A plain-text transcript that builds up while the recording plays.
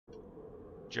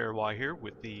JRY here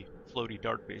with the Floaty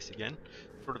dart base again.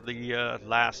 Sort of the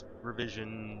last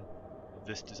revision of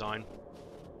this design.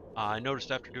 I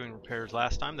noticed after doing repairs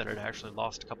last time that it actually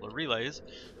lost a couple of relays,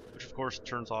 which of course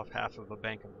turns off half of a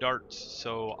bank of darts,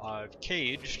 so I've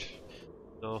caged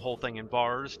the whole thing in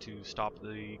bars to stop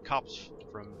the cops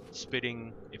from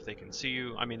spitting if they can see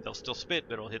you. I mean, they'll still spit,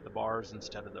 but it'll hit the bars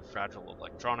instead of the fragile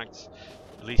electronics,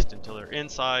 at least until they're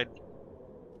inside.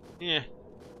 Yeah,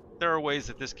 there are ways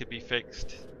that this could be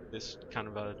fixed. This kind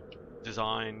of a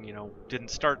design, didn't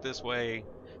start this way.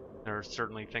 There are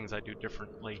certainly things I do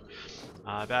differently.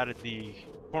 I've added the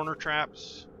corner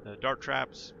traps, the dart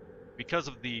traps. Because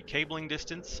of the cabling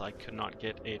distance, I could not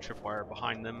get a tripwire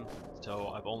behind them, so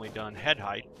I've only done head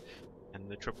height and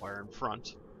the tripwire in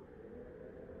front.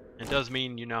 It does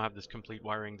mean you now have this complete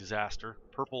wiring disaster.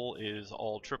 Purple is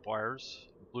all tripwires.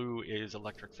 Blue is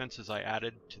electric fences I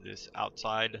added to this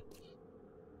outside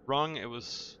rung. It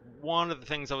was one of the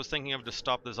things I was thinking of to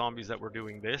stop the zombies that were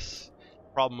doing this.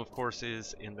 Problem, of course,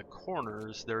 is in the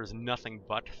corners there's nothing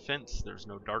but fence. There's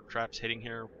no dart traps hitting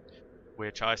here,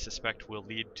 which I suspect will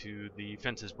lead to the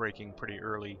fences breaking pretty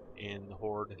early in the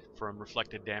horde from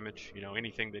reflected damage.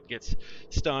 Anything that gets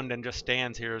stunned and just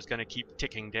stands here is going to keep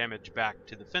ticking damage back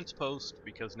to the fence post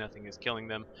because nothing is killing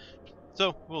them.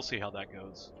 So we'll see how that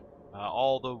goes.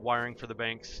 All the wiring for the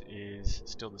banks is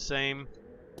still the same,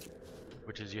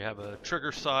 which is you have a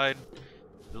trigger side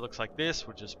that looks like this,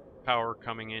 which is power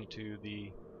coming into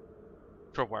the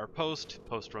tripwire post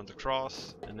runs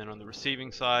across, and then on the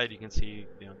receiving side you can see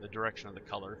the direction of the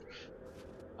color.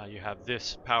 You have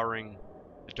this powering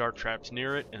the dart traps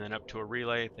near it, and then up to a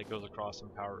relay that goes across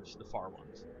and powers the far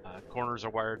ones. Corners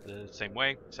are wired the same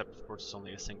way, except of course it's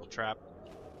only a single trap.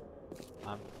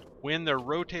 When they're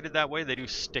rotated that way, they do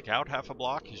stick out half a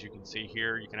block. As you can see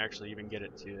here, you can actually even get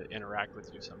it to interact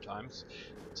with you sometimes.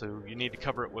 So you need to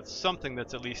cover it with something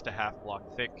that's at least a half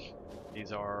block thick.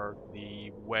 These are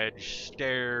the wedge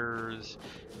stairs.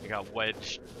 You got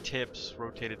wedge tips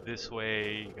rotated this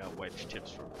way. You got wedge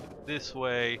tips rotated this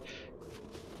way.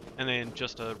 And then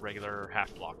just a regular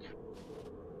half block.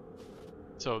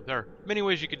 So there are many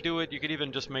ways you could do it. You could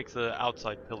even just make the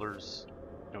outside pillars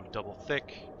double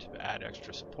thick to add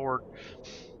extra support.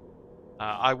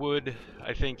 I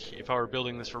think if I were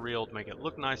building this for real to make it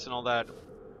look nice and all that,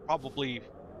 probably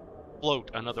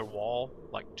float another wall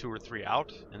like 2 or 3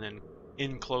 out and then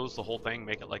enclose the whole thing,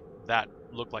 make it like that,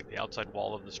 look like the outside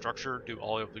wall of the structure, do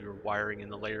all of your wiring in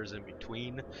the layers in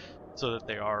between so that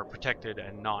they are protected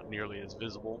and not nearly as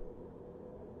visible.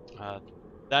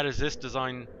 That is this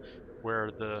design, where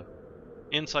the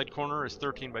inside corner is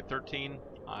 13 by 13.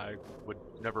 I would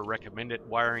never recommend it.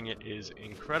 Wiring it is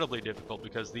incredibly difficult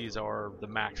because these are the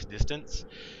max distance.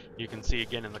 You can see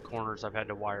again in the corners I've had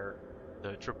to wire the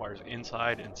tripwires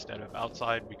inside instead of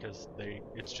outside because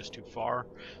it's just too far.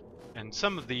 And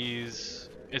some of these,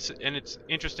 it's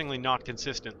interestingly not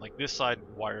consistent. Like this side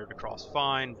wired across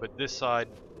fine, but this side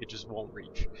it just won't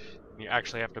reach. You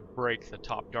actually have to break the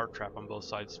top dart trap on both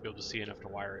sides to be able to see enough to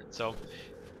wire it. So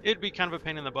it'd be kind of a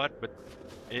pain in the butt, but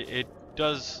it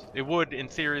would in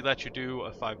theory let you do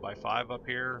a 5x5 up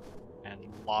here and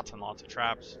lots of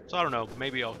traps. So I don't know,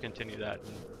 maybe I'll continue that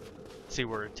and see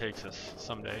where it takes us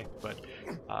someday. But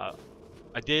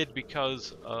I did,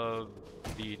 because of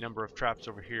the number of traps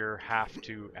over here, have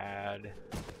to add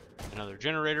another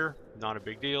generator. Not a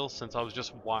big deal, since I was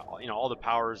just all the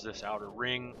power is this outer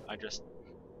ring. I just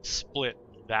split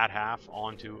that half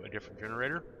onto a different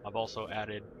generator. I've also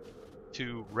added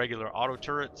 2 regular auto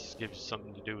turrets. Gives you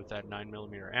something to do with that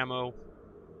 9mm ammo.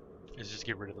 Is just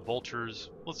get rid of the vultures.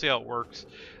 We'll see how it works.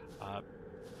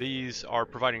 These are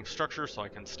providing structure so I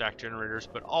can stack generators,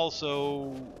 but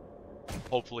also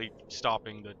hopefully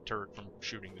stopping the turret from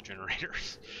shooting the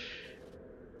generators.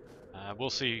 We'll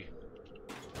see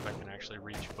if I can actually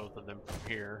reach both of them from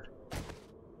here.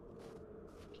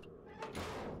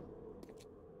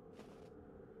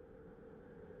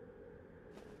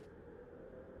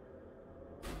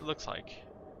 It looks like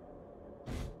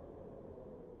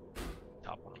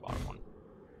top one and bottom one.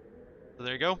 So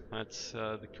there you go. That's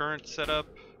the current setup.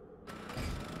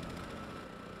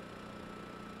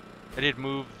 I did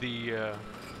move the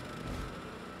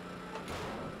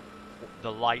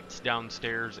lights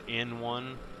downstairs in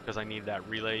one because I need that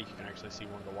relay. You can actually see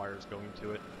one of the wires going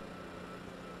to it.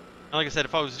 And like I said,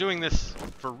 if I was doing this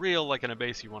for real, like in a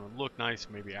base you want to look nice,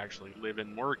 maybe actually live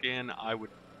and work in, I would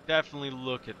definitely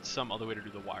look at some other way to do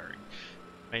the wiring.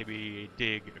 Maybe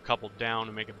dig a couple down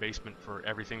and make a basement for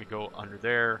everything to go under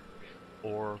there,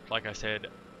 or like I said,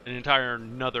 an entire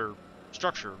another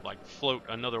structure, like float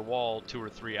another wall 2 or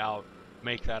 3 out,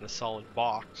 make that a solid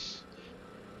box,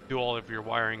 do all of your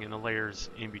wiring in the layers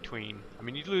in between. I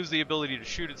mean, you'd lose the ability to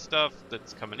shoot at stuff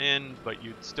that's coming in, but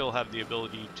you'd still have the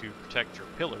ability to protect your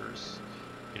pillars,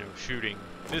 you know, shooting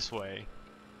this way.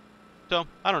 So,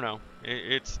 I don't know.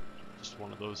 It's just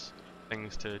one of those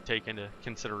things to take into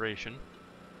consideration.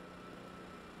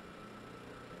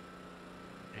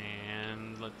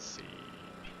 And let's see.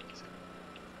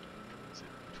 Is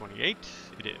it 28?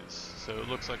 It is. So it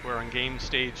looks like we're on game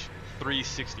stage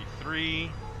 363.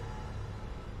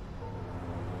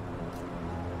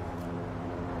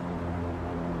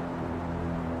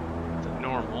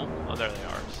 Normal. Oh, there they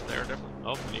are. So they're definitely.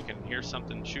 Oh, and you can hear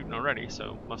something shooting already,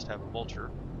 so must have a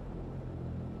vulture.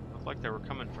 Looked like they were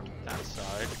coming from that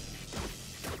side.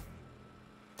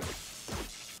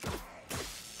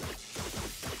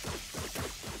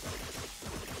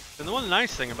 And the one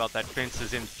nice thing about that fence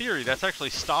is, in theory, that's actually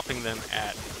stopping them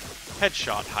at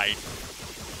headshot height.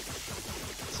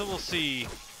 So we'll see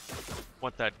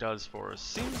what that does for us.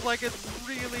 Seems like it's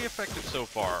really effective so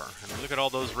far. I mean, look at all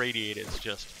those radiateds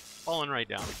just falling right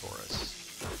down for us.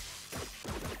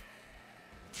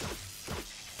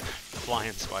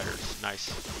 Flying spiders, nice.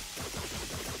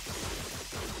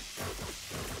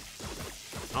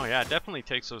 Oh yeah, it definitely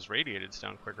takes those radiateds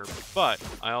down quicker, but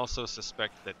I also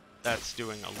suspect that that's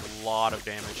doing a lot of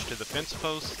damage to the fence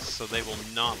posts, so they will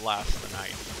not last the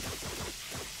night.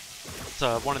 It's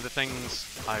one of the things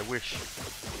I wish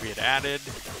we had added,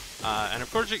 and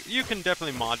of course you can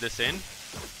definitely mod this in.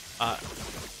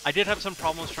 I did have some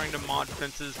problems trying to mod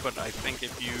fences, but I think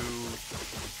if you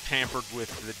tampered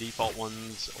with the default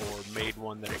ones or made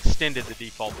one that extended the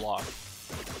default block,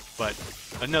 but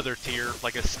another tier,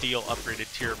 like a steel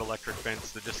upgraded tier of electric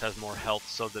fence that just has more health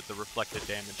so that the reflected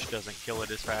damage doesn't kill it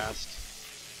as fast.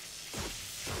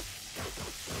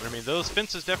 But I mean, those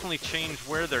fences definitely change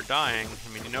where they're dying.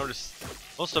 I mean, you notice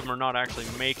most of them are not actually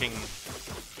making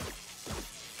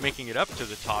it up to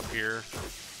the top here.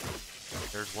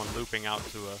 There's one looping out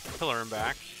to a pillar and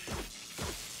back.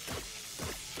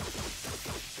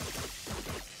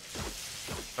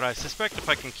 But I suspect if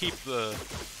I can keep the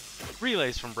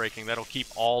relays from breaking, that'll keep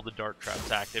all the dart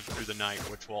traps active through the night,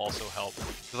 which will also help.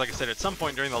 Because like I said, at some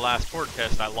point during the last horde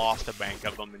test, I lost a bank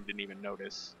of them and didn't even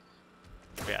notice.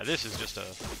 But yeah, this is just a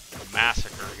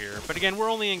massacre here. But again,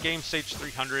 we're only in game stage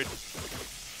 300.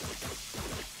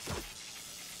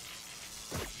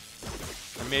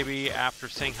 And maybe after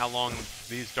seeing how long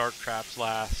these dart traps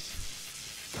last,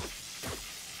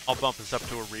 I'll bump this up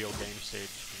to a real game stage.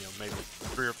 You know, maybe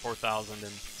 3,000 or 4,000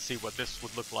 and see what this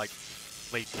would look like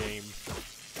late game.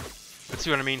 But see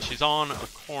what I mean? She's on a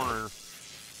corner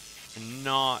and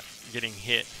not getting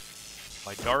hit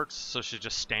by darts, so she's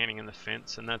just standing in the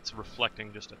fence, and that's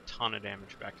reflecting just a ton of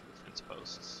damage back to the fence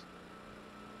posts.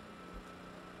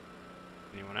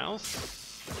 Anyone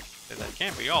else? Okay, that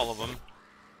can't be all of them.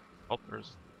 Oh,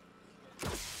 there's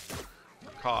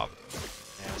a cop.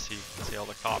 Yeah, see, you can see all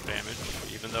the cop damage,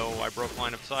 even though I broke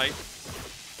line of sight.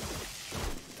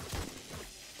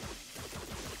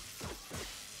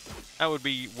 That would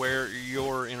be where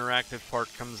your interactive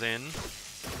part comes in.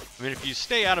 I mean, if you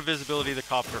stay out of visibility, the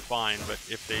cops are fine, but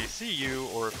if they see you,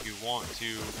 or if you want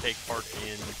to take part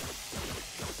in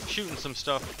shooting some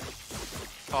stuff,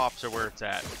 cops are where it's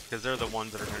at, because they're the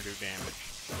ones that are going to do damage.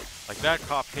 Like that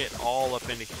cop hit all up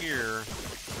into here.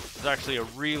 There's actually a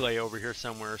relay over here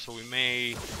somewhere, so we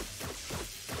may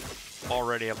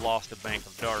already have lost a bank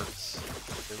of darts.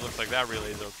 It looks like that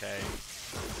relay is okay.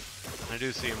 I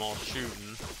do see them all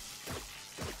shooting.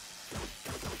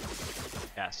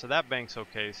 Yeah, so that bank's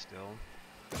okay still.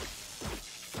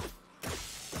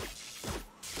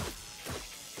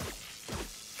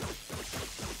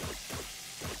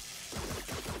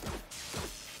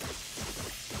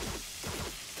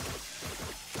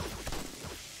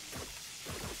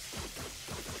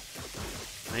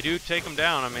 They do take them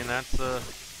down. I mean, that's a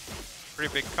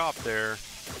pretty big cop there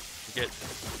to get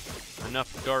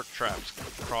enough dart traps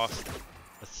across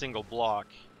a single block.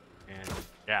 And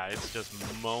yeah, it's just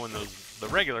mowing those. The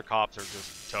regular cops are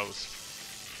just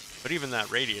toast. But even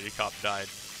that radiated cop died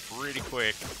pretty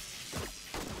quick.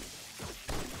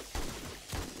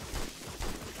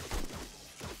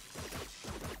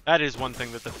 That is one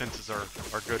thing that the fences are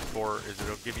good for, is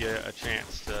it'll give you a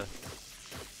chance to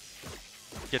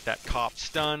get that cop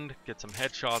stunned, get some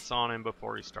headshots on him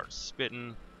before he starts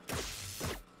spitting.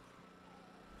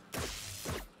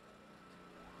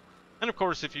 And of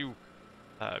course, if you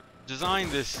design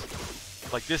this,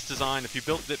 like this design, if you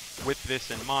built it with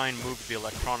this in mind, move the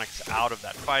electronics out of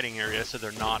that fighting area so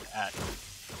they're not at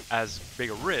as big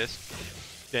a risk,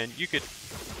 then you could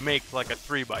make like a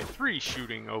 3x3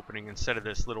 shooting opening instead of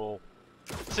this little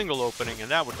single opening,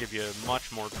 and that would give you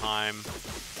much more time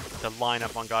to line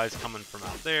up on guys coming from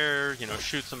out there, you know,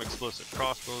 shoot some explosive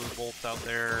crossbow bolts out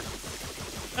there.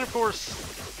 And of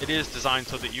course, it is designed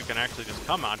so that you can actually just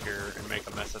come out here and make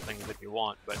a mess of things if you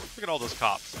want. But look at all those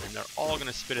cops, and they're all going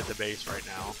to spit at the base right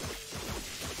now.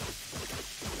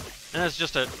 And that's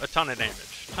just a ton of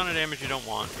damage. A ton of damage you don't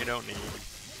want, you don't need.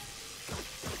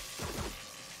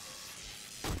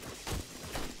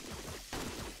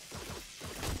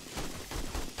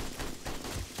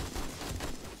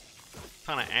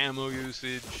 Ton of ammo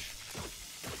usage.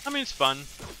 I mean, it's fun.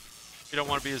 You don't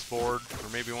want to be as bored, or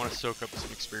maybe you want to soak up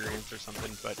some experience or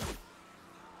something, but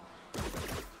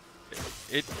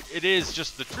it is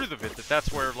just the truth of it that that's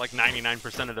where like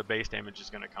 99% of the base damage is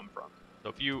going to come from. So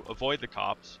if you avoid the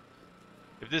cops,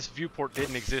 if this viewport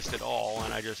didn't exist at all,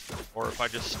 and or if I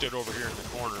just stood over here in the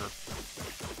corner,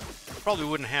 probably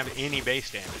wouldn't have any base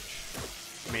damage.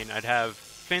 I mean, I'd have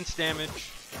fence damage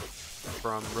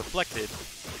from reflected,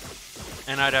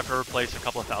 and I'd have to replace a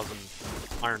couple of thousand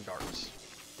iron darts.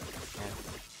 And,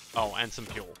 oh, and some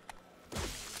fuel.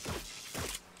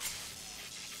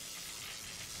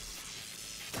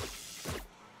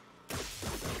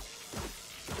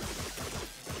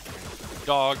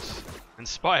 Dogs and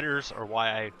spiders are why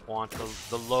I want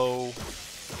the low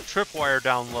tripwire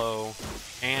down low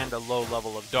and a low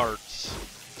level of darts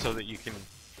so that you can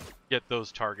get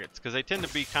those targets, because they tend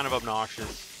to be kind of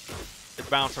obnoxious. They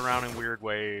bounce around in weird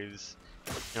ways.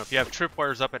 You know, if you have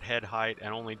tripwires up at head height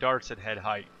and only darts at head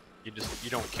height, you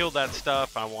don't kill that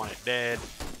stuff. I want it dead.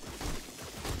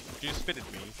 You spit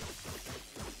at me.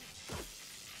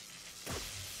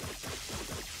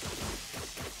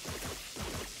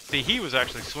 See, he was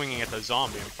actually swinging at the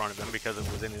zombie in front of him because it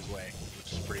was in his way,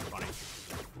 which is pretty funny.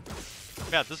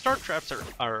 Yeah, the dart traps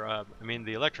I mean,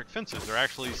 the electric fences are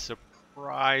actually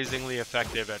surprisingly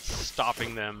effective at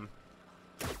stopping them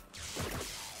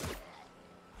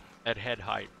at head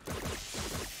height.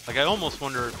 Like, I almost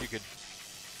wonder if you could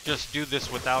just do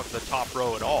this without the top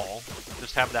row at all.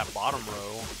 Just have that bottom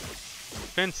row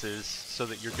fences so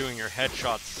that you're doing your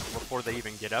headshots before they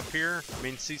even get up here. I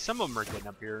mean, see, some of them are getting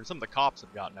up here, and some of the cops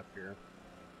have gotten up here.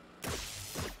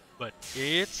 But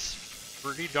it's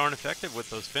pretty darn effective with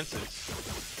those fences.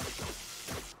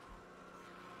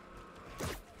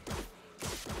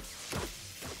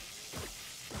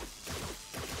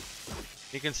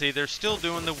 You can see they're still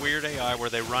doing the weird AI where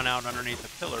they run out underneath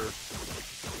a pillar,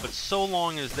 but so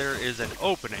long as there is an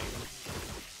opening,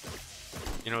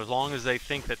 you know, as long as they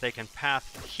think that they can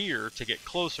path here to get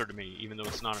closer to me, even though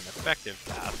it's not an effective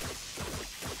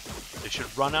path, they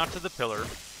should run out to the pillar,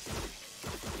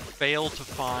 fail to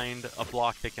find a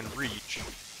block they can reach,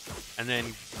 and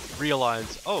then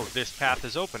realize, oh, this path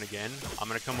is open again, I'm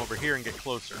going to come over here and get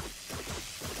closer.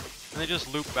 And they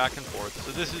just loop back and forth.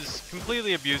 So this is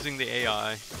completely abusing the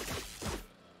AI. You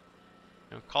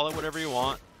know, call it whatever you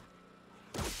want.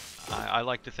 I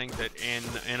like to think that in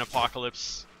an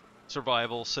apocalypse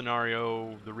survival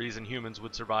scenario, the reason humans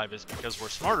would survive is because we're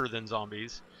smarter than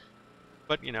zombies.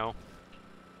 But, you know,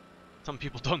 some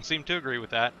people don't seem to agree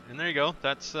with that. And there you go.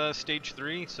 That's stage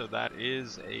 3. So that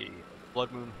is a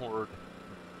Blood Moon Horde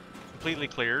completely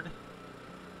cleared.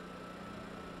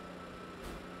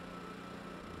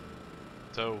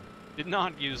 So, did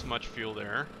not use much fuel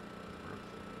there.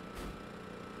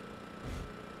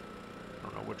 I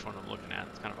don't know which one I'm looking at.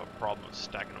 It's kind of a problem of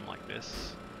stacking them like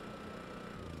this.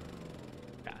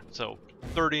 Yeah, so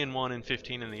 30 in one and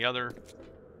 15 in the other,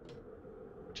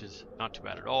 which is not too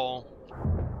bad at all.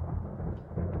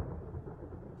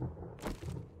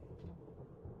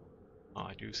 Oh,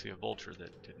 I do see a vulture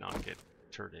that did not get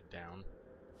turreted down.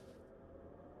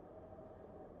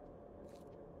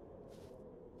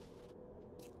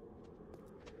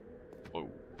 Whoa.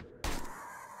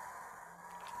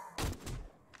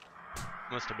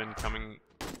 Must have been coming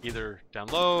either down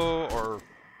low or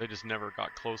they just never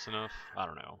got close enough. I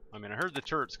don't know. I mean, I heard the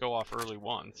turrets go off early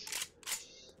once.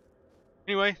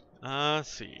 Anyway, let's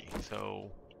see.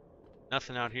 So,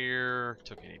 nothing out here.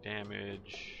 Took any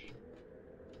damage.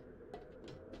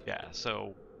 Yeah,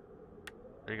 so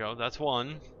there you go. That's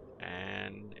one.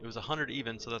 And it was 100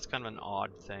 even, so that's kind of an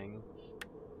odd thing.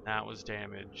 That was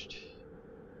damaged.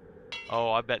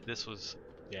 Oh, I bet this was,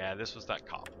 yeah, this was that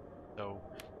cop. So,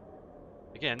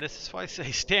 again, this is why I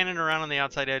say standing around on the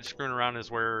outside edge, screwing around is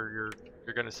where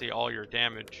you're going to see all your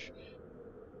damage.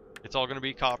 It's all going to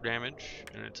be cop damage,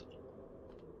 and it's,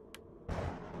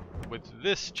 with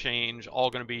this change, all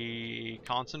going to be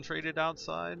concentrated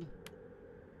outside.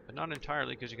 But not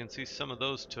entirely, because you can see some of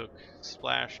those took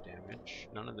splash damage.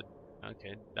 None of the,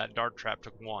 okay, that dart trap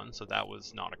took 1, so that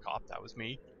was not a cop, that was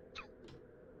me.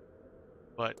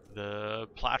 But the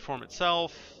platform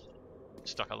itself,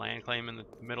 stuck a land claim in the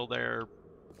middle there.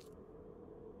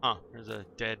 Huh, there's a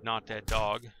dead, not dead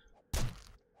dog.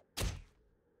 But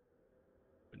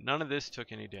none of this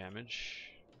took any damage.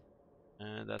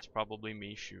 And that's probably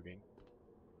me shooting.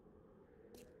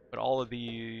 But all of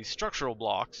the structural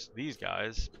blocks, these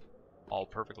guys, all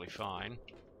perfectly fine.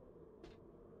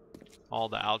 All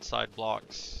the outside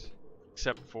blocks,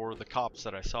 except for the cops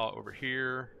that I saw over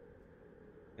here.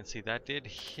 You can see that did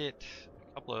hit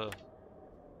a couple of,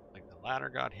 like the ladder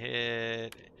got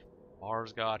hit,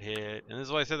 bars got hit, and this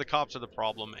is why I say the cops are the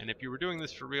problem. And if you were doing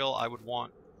this for real, I would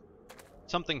want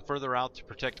something further out to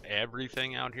protect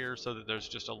everything out here so that there's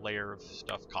just a layer of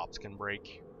stuff cops can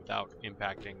break without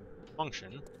impacting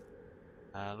function.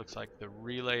 Looks like the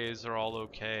relays are all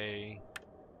okay.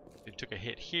 It took a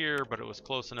hit here, but it was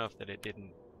close enough that it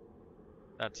didn't.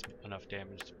 That's enough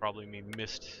damage to probably me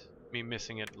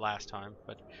missing it last time.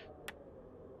 But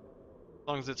as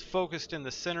long as it's focused in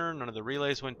the center, none of the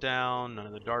relays went down, none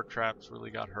of the dart traps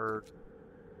really got hurt.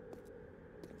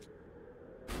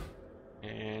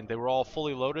 And they were all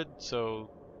fully loaded,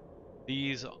 so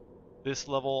this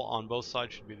level on both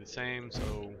sides should be the same.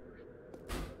 So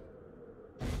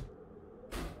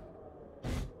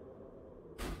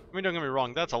I mean, don't get me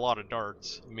wrong, that's a lot of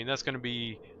darts. I mean, that's going to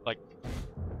be like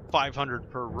 500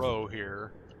 per row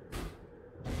here.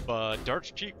 But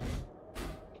darts cheap.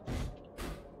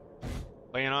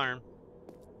 Laying iron.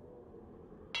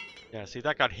 Yeah, see,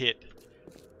 that got hit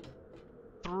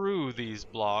through these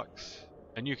blocks.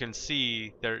 And you can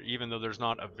see there, even though there's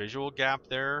not a visual gap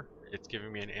there, it's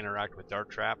giving me an interact with dart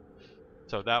trap.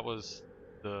 So that was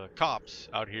the cops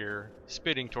out here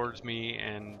spitting towards me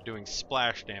and doing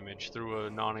splash damage through a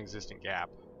non-existent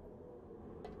gap.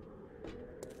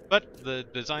 But the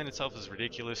design itself is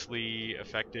ridiculously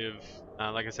effective.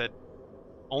 Like I said,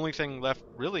 only thing left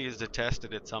really is to test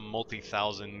it at some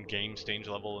multi-thousand game stage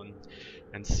level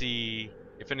and see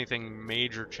if anything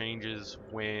major changes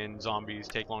when zombies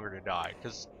take longer to die,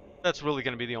 because that's really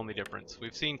going to be the only difference.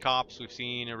 We've seen cops, we've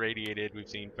seen irradiated, we've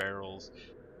seen ferals.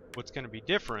 What's going to be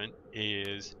different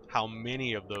is how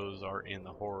many of those are in the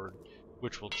horde,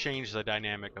 which will change the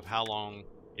dynamic of how long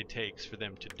it takes for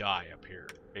them to die up here,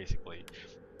 basically.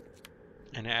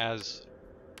 And as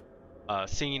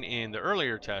seen in the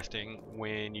earlier testing,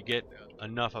 when you get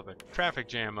enough of a traffic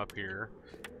jam up here,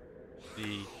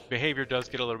 the behavior does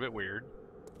get a little bit weird.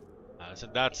 So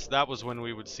that was when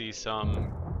we would see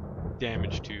some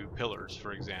damage to pillars,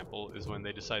 for example, is when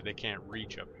they decide they can't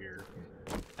reach up here.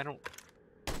 I don't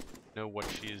know what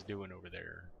she is doing over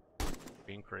there.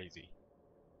 Being crazy.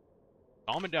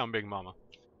 Calm it down, Big Mama.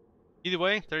 Either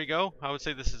way, there you go. I would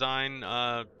say this design,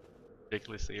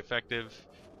 ridiculously effective.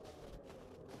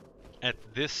 At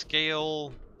this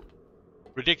scale,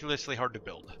 ridiculously hard to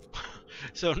build.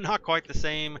 So not quite the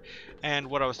same. And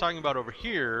what I was talking about over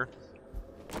here,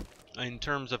 in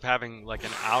terms of having like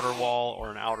an outer wall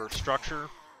or an outer structure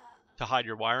to hide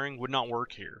your wiring, would not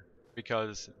work here,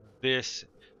 because this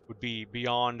would be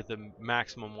beyond the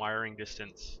maximum wiring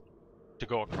distance to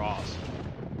go across.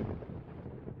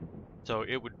 So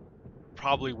it would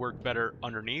probably work better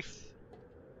underneath.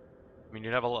 I mean,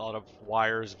 you'd have a lot of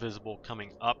wires visible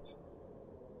coming up,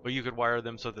 but you could wire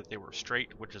them so that they were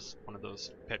straight, which is one of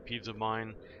those pet peeves of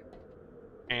mine.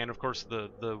 And of course the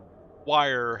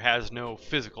wire has no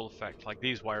physical effect. Like,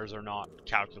 these wires are not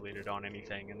calculated on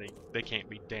anything, and they can't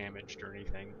be damaged or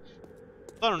anything.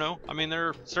 I don't know. I mean, there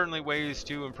are certainly ways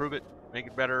to improve it, make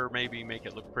it better, maybe make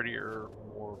it look prettier,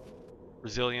 more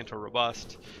resilient or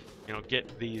robust. You know,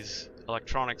 get these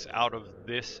electronics out of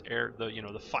this air,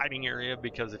 the fighting area,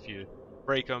 because if you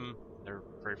break them, they're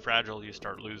very fragile. You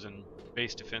start losing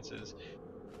base defenses.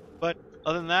 But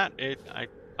other than that,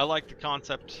 I like the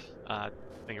concept. I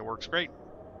think it works great.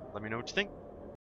 Let me know what you think.